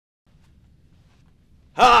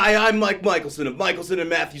Hi, I'm Mike Michelson of Michelson and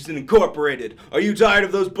Mathewson Incorporated. Are you tired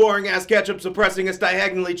of those boring-ass ketchups oppressing us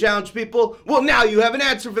diagonally challenged people? Well, now you have an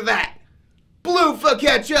answer for that. Bloofa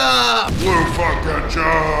Ketchup! Bloofa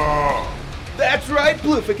Ketchup! That's right,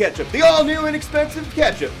 Bloofa Ketchup, the all-new inexpensive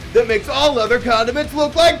ketchup that makes all other condiments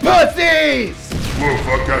look like pussies!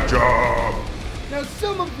 Bloofa Ketchup! Now,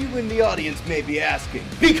 some of you in the audience may be asking,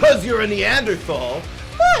 because you're a Neanderthal,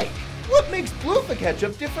 Mike, what makes Bloofa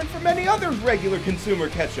Ketchup different from any other regular consumer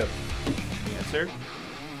ketchup? Answer: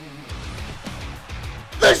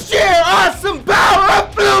 the sheer awesome power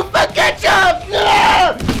of Bloofa Ketchup!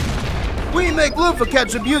 We make Bloofa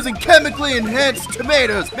Ketchup using chemically enhanced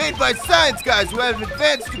tomatoes made by science guys who have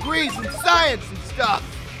advanced degrees in science and stuff.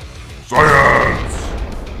 Science!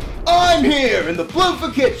 I'm here in the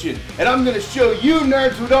Bloofa kitchen, and I'm gonna show you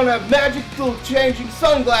nerds who don't have magical changing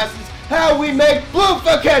sunglasses how we make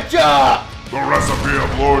Bloofa Ketchup! The recipe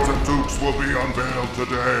of Lords and Dukes will be unveiled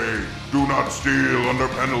today. Do not steal under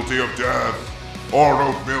penalty of death or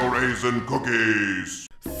oatmeal raisin cookies.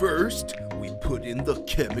 First, we put in the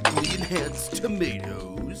chemically enhanced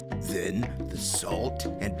tomatoes, then the salt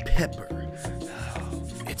and pepper.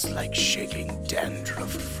 It's like shaking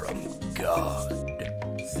dandruff from God.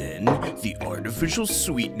 Then the artificial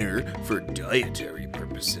sweetener for dietary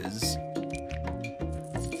purposes.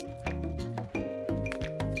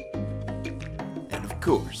 And of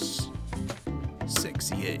course,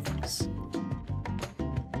 sexy eggs.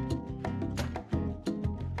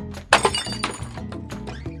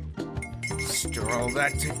 Stir all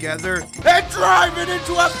that together and drive it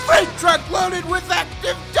into a freight truck loaded with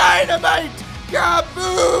active dynamite!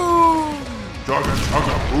 Kaboom! Chugga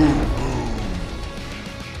chugga boom boom.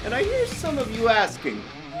 And I hear some of you asking,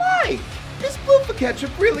 Mike, is Bloofa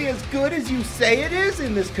Ketchup really as good as you say it is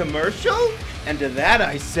in this commercial? And to that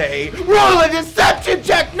I say, roll a deception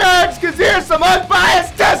check, nerds, because here's some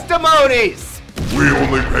unbiased testimonies! We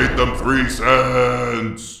only paid them 3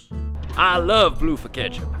 cents. I love Bloofa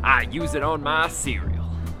Ketchup. I use it on my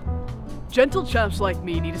cereal. Gentle chaps like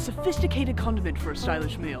me need a sophisticated condiment for a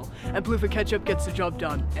stylish meal, and Bloofa Ketchup gets the job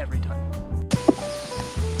done every time.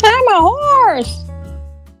 I'm a horse!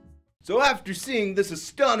 So after seeing this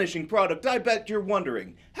astonishing product, I bet you're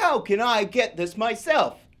wondering, how can I get this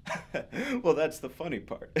myself? Well, that's the funny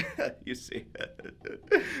part, you see,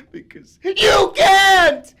 because you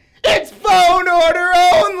can't! It's phone order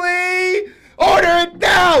only! Order it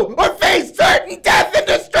now, or face certain death and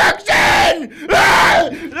destruction!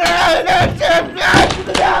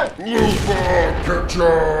 Bloofa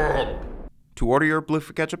Ketchup! To order your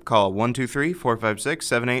Bloofa Ketchup, call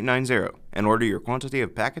 123-456-7890 and order your quantity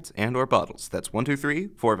of packets and or bottles. That's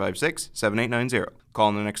 123-456-7890. Call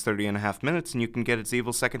in the next 30.5 minutes and you can get its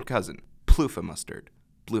evil second cousin, Bloofa Mustard.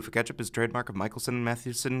 Bloofa Ketchup is a trademark of Michelson and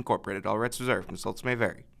Mathewson Incorporated. All rights reserved. Results may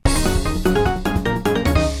vary.